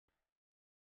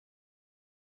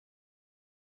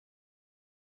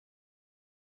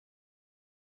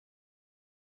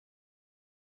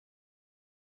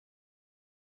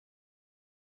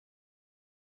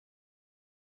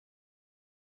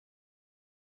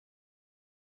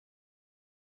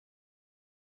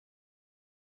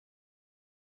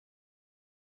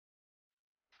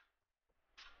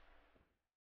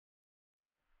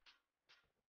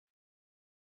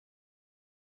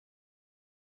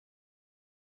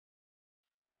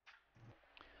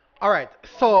All right,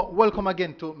 so welcome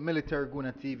again to Military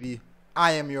Guna TV.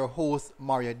 I am your host,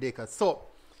 Mario Dacre. So,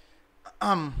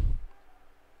 um,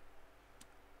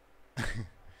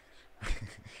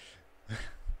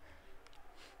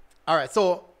 all right,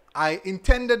 so I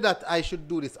intended that I should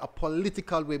do this a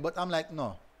political way, but I'm like,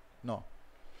 no, no.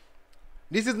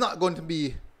 This is not going to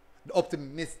be the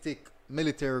optimistic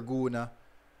Military Guna,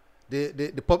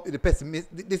 the pessimist.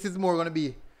 This is more going to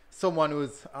be someone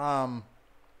who's,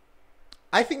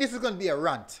 I think this is going to be a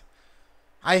rant.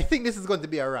 I think this is going to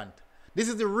be a rant. This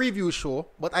is a review show,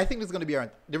 but I think this is going to be a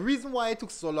rant. The reason why it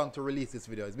took so long to release this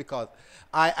video is because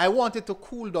I wanted to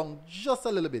cool down just a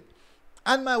little bit.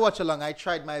 And my watch along, I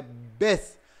tried my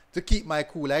best to keep my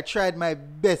cool. I tried my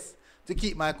best to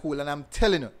keep my cool, and I'm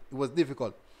telling you, it was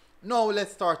difficult. Now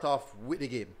let's start off with the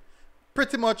game.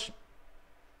 Pretty much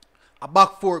a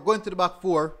back four. Going to the back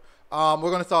four, we're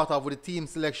going to start off with the team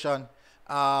selection.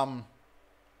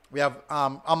 We have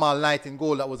Amal Knight in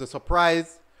goal. That was a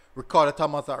surprise. Ricardo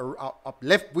Thomas a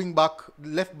left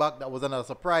back. That was another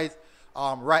surprise.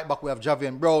 Right back we have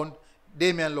Javian Brown,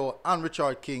 Damian Lowe, and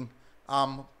Richard King.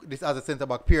 This as a centre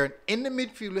back pair. In the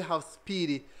midfield we have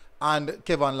Speedy and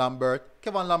Kevin Lambert.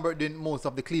 Kevin Lambert doing most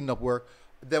of the clean-up work.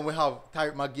 Then we have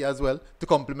Tyreek McGee as well to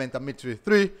complement a midfield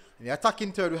three. In the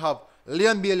attacking third we have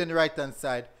Leon Bale on the right hand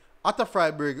side, Atta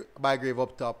Bygrave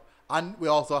up top, and we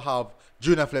also have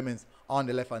Junior Flemings on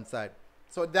the left hand side.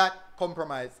 So that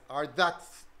compromise, or that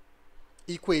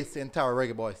equates the entire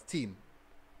Reggae Boyz team.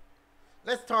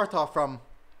 Let's start off from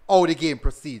how the game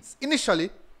proceeds. Initially,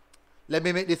 let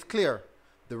me make this clear.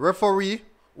 The referee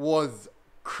was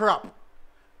crap.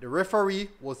 The referee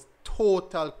was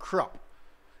total crap.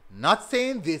 Not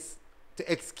saying this to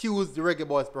excuse the Reggae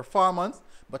Boyz performance,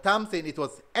 but I'm saying it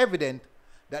was evident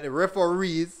that the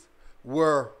referees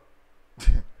were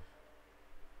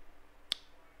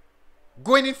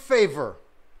going in favor,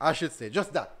 I should say.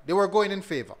 Just that. They were going in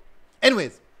favor.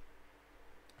 Anyways,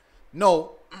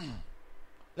 now,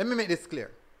 let me make this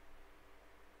clear.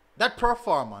 That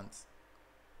performance,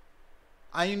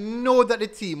 I know that the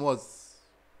team was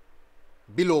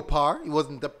below par. It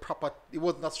wasn't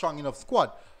a strong enough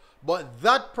squad. But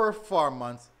that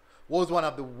performance was one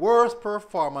of the worst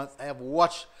performances I have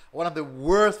watched. One of the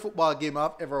worst football games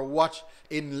I've ever watched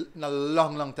in a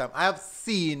long, long time. I have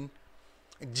seen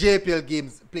JPL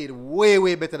games played way,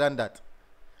 way better than that.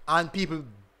 And people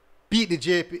beat the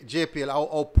JPL,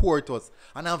 how poor it was.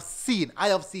 And I have seen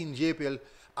JPL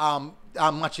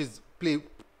matches play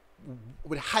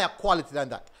with higher quality than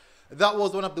that. That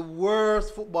was one of the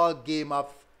worst football games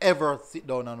I've ever sit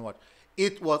down and watched.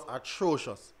 It was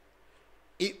atrocious.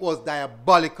 It was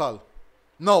diabolical.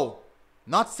 No,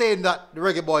 not saying that the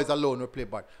Reggae Boyz alone will play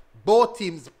bad. Both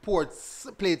teams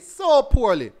played so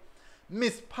poorly.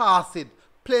 Missed passing,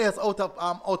 players out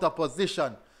of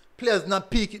position, players not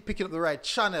picking up the right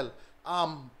channel,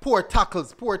 poor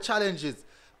tackles, poor challenges,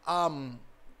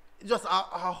 just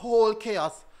a whole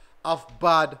chaos of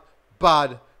bad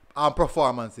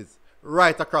performances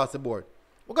right across the board.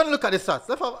 We're going to look at the stats.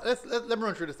 Let me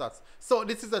run through the stats. So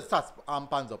this is the stats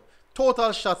pans up.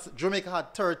 Total shots, Jamaica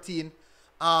had 13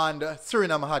 and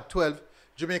Suriname had 12.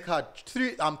 Jamaica had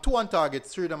 2 on target,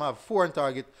 Suriname have 4 on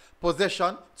target.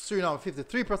 Possession, Suriname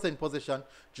 53% possession,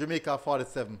 Jamaica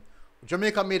 47.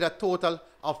 Jamaica made a total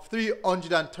of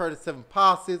 337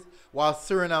 passes, while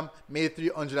Suriname made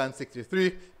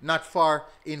 363. Not far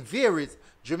in varies.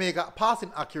 Jamaica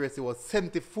passing accuracy was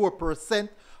 74%,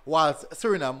 while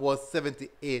Suriname was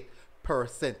 78%.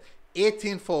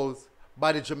 18 fouls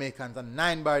by the Jamaicans and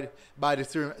 9 by the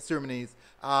Surinamese.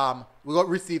 We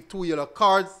received 2 yellow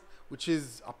cards, which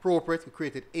is appropriate. We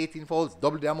created 18 fouls,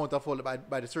 double the amount of fouls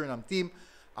by the Suriname team.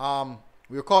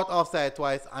 We were caught offside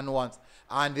twice and once,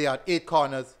 and they had 8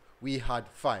 corners. We had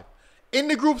 5. In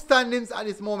the group standings at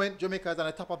this moment, Jamaica is on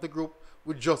the top of the group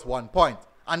with just 1 point.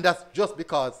 And that's just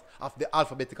because of the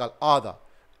alphabetical order.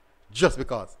 Just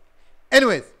because.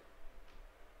 Anyways,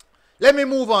 let me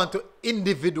move on to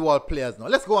individual players now.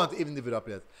 Let's go on to individual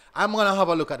players. I'm going to have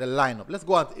a look at the lineup. Let's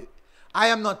go on to... I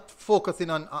am not focusing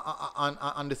on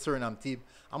the Suriname team.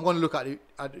 I'm going to look at the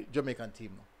Jamaican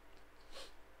team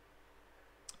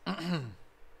now.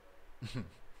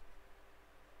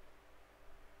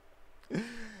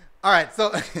 All right,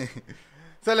 so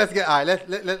so let's get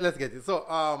let's get it. So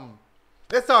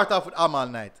let's start off with Amal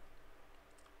Knight.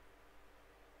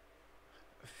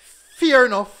 Fair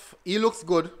enough, he looks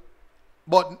good,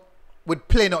 but with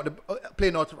playing out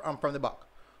from the back.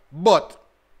 But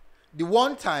the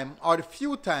one time or the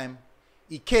few time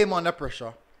he came under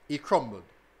pressure, he crumbled.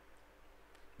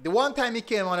 The one time he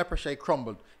came under pressure, he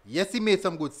crumbled. Yes, he made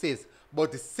some good saves,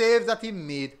 but the saves that he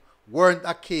made weren't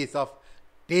a case of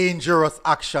dangerous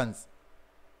actions.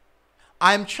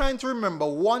 I'm trying to remember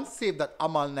one save that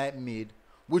Amal Knight made,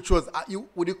 which was you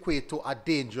would equate to a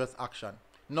dangerous action.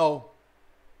 No,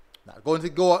 not going to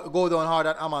go down hard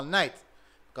at Amal Knight,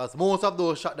 because most of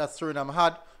those shots that Suriname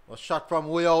had was shot from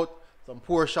way out, some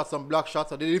poor shots, some block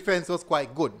shots. So the defense was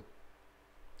quite good.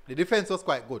 The defense was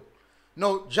quite good.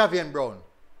 Now, Javian Brown,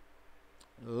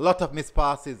 a lot of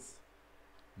mispasses,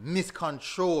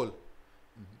 miscontrol,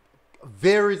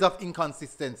 varies of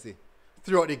inconsistency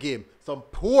throughout the game. Some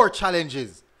poor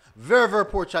challenges, very, very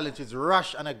poor challenges,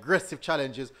 rash and aggressive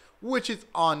challenges, which is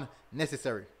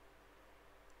unnecessary.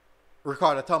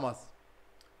 Ricardo Thomas.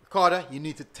 Ricardo, you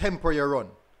need to temper your run.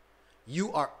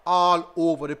 You are all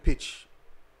over the pitch.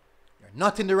 You're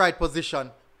not in the right position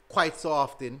quite so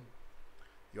often.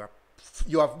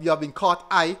 You have been caught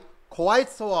eye quite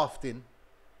so often,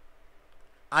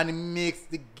 and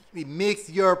it makes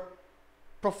your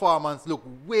performance look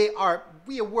way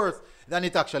worse than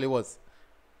it actually was.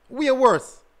 Way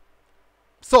worse.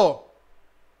 So,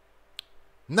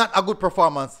 not a good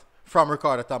performance from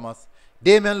Ricardo Thomas.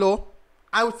 Damian Lowe,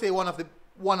 I would say one of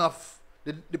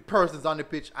the persons on the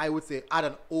pitch, I would say had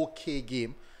an okay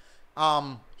game.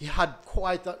 He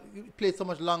played so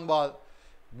much long ball.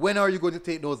 When are you going to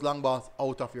take those long balls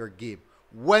out of your game?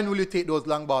 When will you take those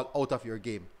long balls out of your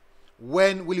game?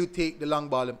 When will you take the long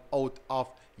ball out of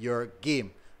your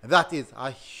game? That is a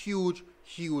huge,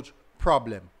 huge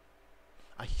problem.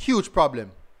 A huge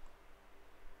problem.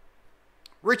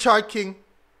 Richard King,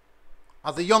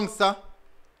 as a youngster,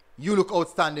 you look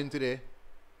outstanding today.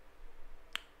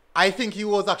 I think he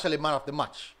was actually man of the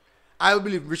match. I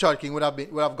believe Richard King would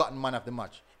have gotten man of the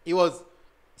match. He was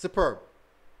superb.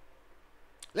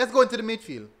 Let's go into the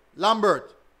midfield.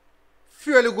 Lambert,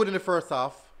 fairly good in the first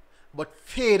half, but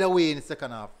fade away in the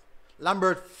second half.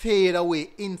 Lambert fade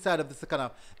away inside of the second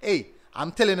half. Hey,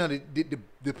 I'm telling you,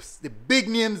 the big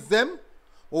names them,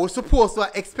 or we're supposed to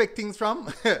expect things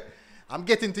from. I'm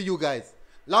getting to you guys.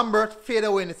 Lambert fade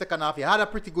away in the second half. He had a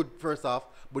pretty good first half,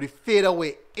 but he fade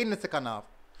away in the second half.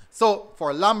 So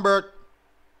for Lambert,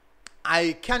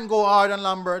 I can go hard on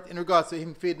Lambert in regards to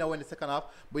him fading away in the second half,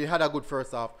 but he had a good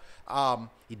first half.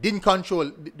 He didn't control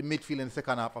the midfield in the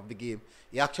second half of the game.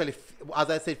 He actually, as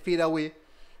I said, fade away.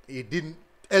 He didn't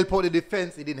help out the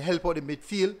defense. He didn't help out the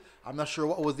midfield. I'm not sure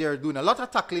what was there doing. A lot of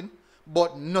tackling,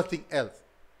 but nothing else.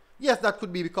 Yes, that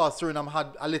could be because Suriname had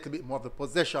a little bit more of the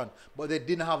possession, but they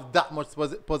didn't have that much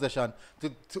possession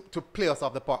to play us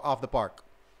off the park.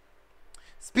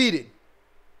 Speedy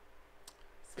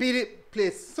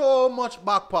plays so much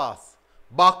back pass.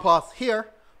 Back pass here,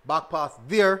 back pass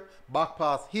there, back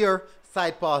pass here,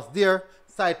 side pass there,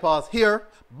 side pass here,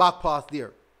 back pass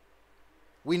there.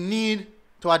 We need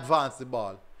to advance the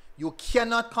ball. You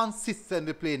cannot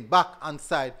consistently play back and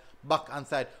side, back and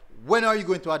side. When are you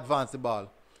going to advance the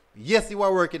ball? Yes, you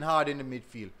are working hard in the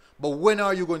midfield, but when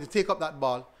are you going to take up that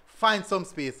ball, find some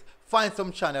space, find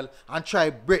some channel, and try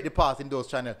to break the pass in those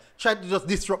channels? Try to just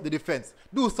disrupt the defense.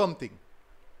 Do something.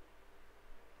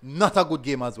 Not a good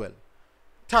game as well.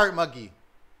 Tariq McGee,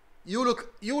 you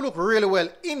look really well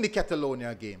in the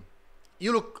Catalonia game.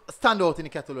 You look stand out in the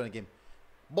Catalonia game.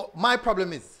 But my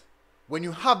problem is, when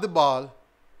you have the ball,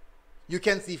 you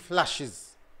can see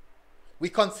flashes. We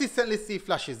consistently see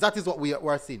flashes. That is what we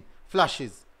are seeing.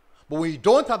 Flashes. But when you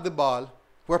don't have the ball,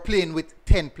 we're playing with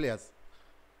 10 players.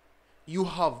 You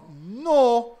have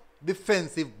no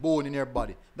defensive bone in your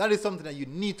body. That is something that you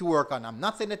need to work on. I'm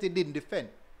not saying that you didn't defend,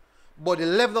 but the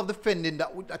level of defending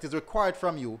that is required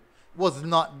from you was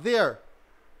not there.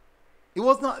 It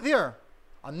was not there.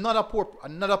 Another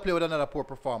player with another poor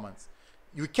performance.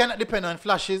 You cannot depend on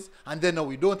flashes, and then no,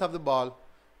 we don't have the ball.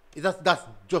 That's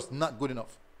just not good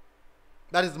enough.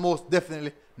 That is most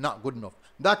definitely not good enough.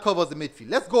 That covers the midfield.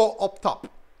 Let's go up top.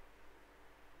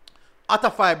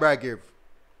 Atafai Bragir.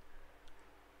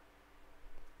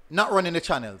 Not running the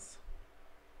channels.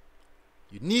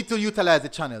 You need to utilize the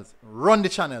channels. Run the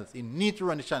channels. You need to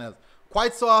run the channels.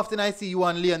 Quite so often I see you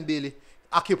and Leon Bailey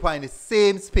occupying the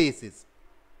same spaces.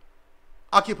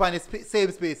 Occupying the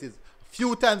same spaces. A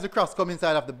few times the cross come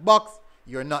inside of the box.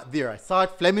 You're not there. I saw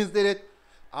it. Flemings did it.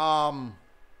 McGee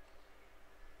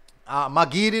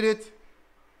did it.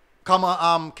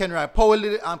 Kenry Powell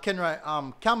did it.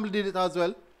 Campbell did it as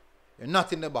well. You're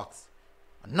not in the box.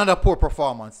 Another poor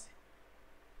performance.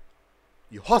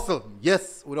 You hustle,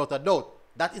 yes, without a doubt.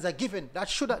 That is a given. That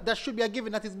should be a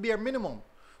given. That is bare minimum.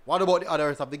 What about the other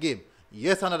rest of the game?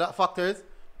 Yes, another factor is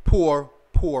poor.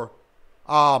 What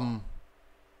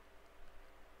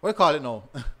do you call it now?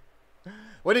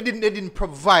 Well, they didn't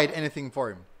provide anything for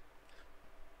him.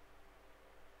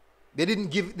 They didn't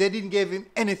give him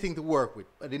anything to work with.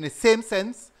 But in the same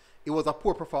sense, it was a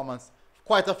poor performance.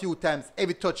 Quite a few times,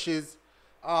 heavy touches.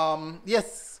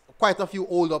 Yes, quite a few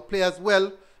older players.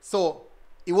 Well, so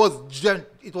it was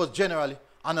generally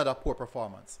another poor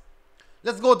performance.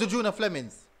 Let's go to Junior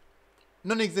Flemings.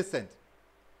 Non-existent.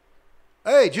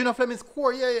 Hey, Junior Fleming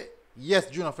scored. Yeah. Yes,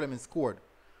 Junior Fleming scored.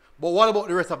 But what about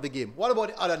the rest of the game? What about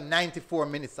the other 94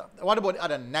 minutes? What about the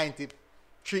other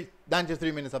 93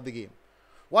 minutes of the game?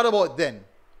 What about then?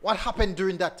 What happened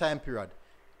during that time period?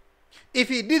 If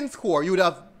he didn't score, you would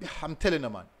have, I'm telling you,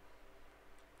 man.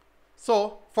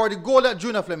 So, for the goal that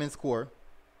Junior Fleming scored,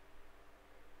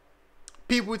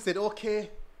 people would say, okay,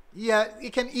 yeah, he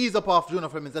can ease up off Junior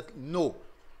Fleming. That no.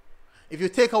 If you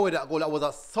take away that goal, that was a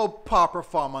subpar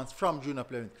performance from Junior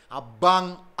Fleming. A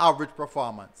bang average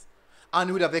performance. And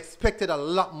we would have expected a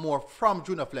lot more from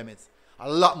Junior Fleming. A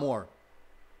lot more.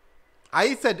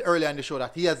 I said earlier in the show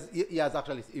that he has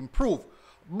actually improved.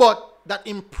 But that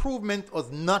improvement was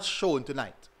not shown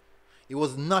tonight. It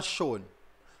was not shown.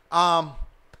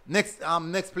 Next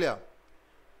player.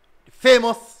 The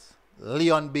famous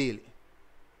Leon Bailey.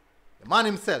 The man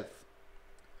himself.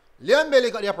 Leon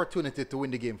Bailey got the opportunity to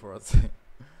win the game for us.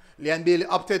 Leon Bailey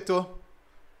opted to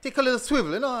take a little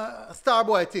swivel, a star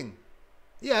boy thing.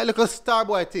 Yeah, a little star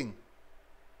boy thing.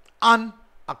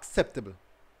 Unacceptable.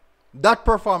 That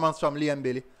performance from Leon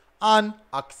Bailey,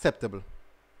 unacceptable.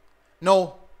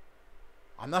 Now,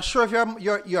 I'm not sure if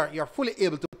you're fully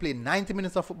able to play 90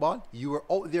 minutes of football. You were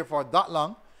out there for that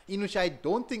long, in which I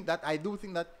do think that, I don't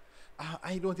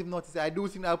even notice it. I do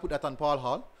think I'll put that on Paul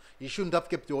Hall. He shouldn't have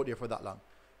kept you out there for that long.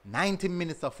 90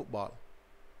 minutes of football.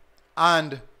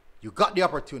 And you got the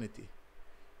opportunity.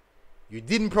 You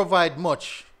didn't provide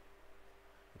much.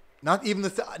 Not even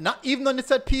on the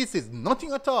set pieces.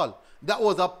 Nothing at all. That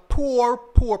was a poor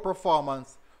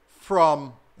performance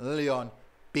from Leon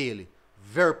Bailey.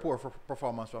 Very poor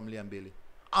performance from Leon Bailey.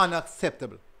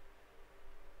 Unacceptable.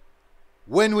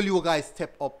 When will you guys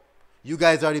step up? You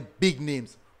guys are the big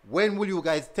names. When will you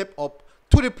guys step up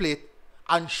to the plate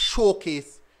and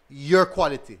showcase your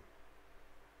quality?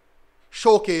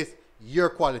 Showcase your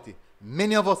quality.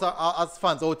 Many of us are as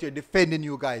fans out here defending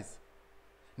you guys.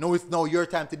 No, it's now your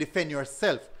time to defend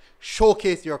yourself.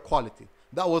 Showcase your quality.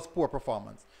 That was poor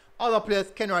performance. Other players,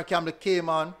 Kenry Campbell came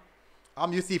on.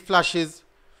 You see flashes.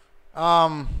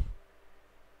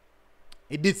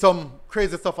 He did some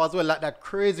crazy stuff as well, like that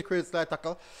crazy slide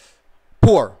tackle.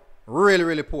 Poor. Really,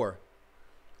 really poor.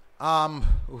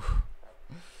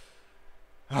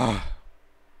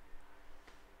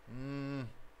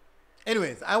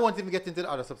 Anyways, I won't even get into the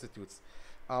other substitutes.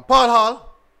 Paul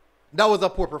Hall, that was a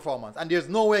poor performance. And there's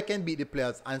no way I can beat the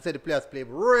players and say the players played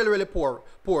really, really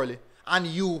poorly. And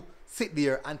you sit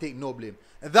there and take no blame.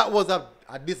 That was a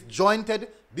disjointed,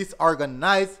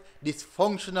 disorganized,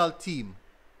 dysfunctional team.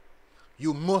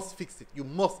 You must fix it. You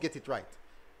must get it right.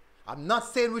 I'm not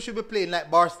saying we should be playing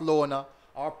like Barcelona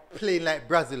or playing like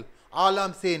Brazil. All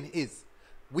I'm saying is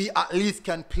we at least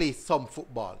can play some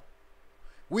football.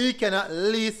 We can at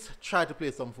least try to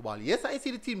play some football. Yes, I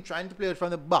see the team trying to play it from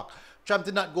the back, trying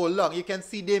to not go long. You can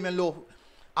see Damien Lowe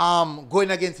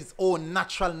going against his own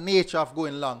natural nature of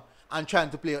going long and trying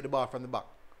to play out the ball from the back.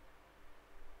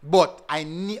 But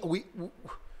when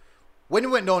we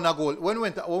went down a goal,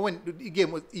 when the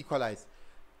game was equalized,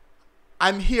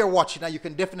 I'm here watching and you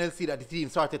can definitely see that the team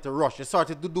started to rush. They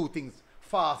started to do things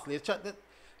fastly.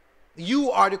 You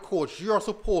are the coach. You're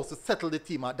supposed to settle the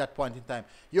team at that point in time.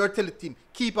 You're telling the team,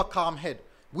 keep a calm head.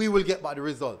 We will get back the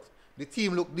result. The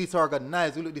team looked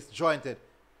disorganized. We look disjointed.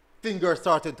 Fingers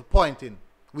started to point in.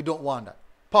 We don't want that.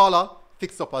 Paula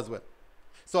fixed up as well.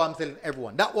 So I'm telling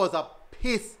everyone, that was a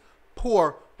piss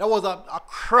poor. That was a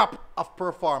crap of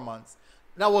performance.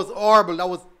 That was horrible. That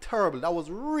was terrible. That was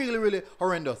really, really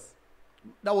horrendous.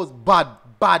 That was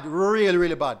bad, really,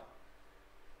 really bad.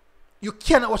 You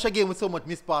cannot watch a game with so much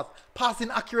mispass.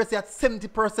 Passing accuracy at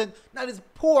 70%. That is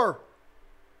poor.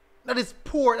 That is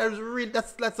poor. That is really,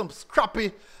 that's like some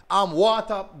scrappy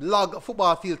water log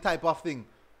football field type of thing.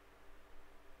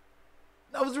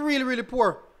 That was really, really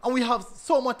poor. And we have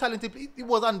so much talented. It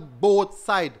was on both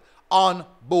sides. On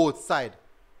both sides.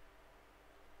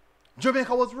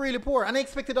 Jamaica was really poor. And I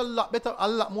expected a lot better, a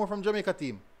lot more from Jamaica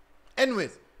team.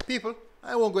 Anyways, people,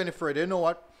 I won't go any further. You know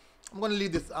what? I'm going to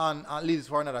leave this on leave this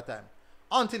for another time.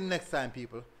 Until next time,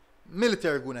 people.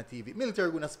 Military Guna TV, Military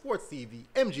Guna Sports TV,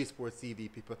 MG Sports TV,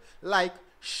 people. Like,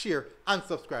 share, and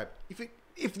subscribe.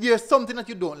 If there's something that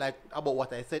you don't like about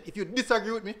what I said, if you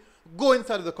disagree with me, go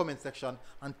inside of the comment section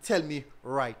and tell me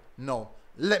right now.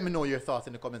 Let me know your thoughts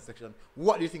in the comment section.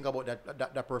 What do you think about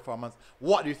that performance?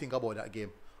 What do you think about that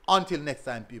game? Until next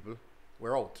time, people,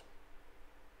 we're out.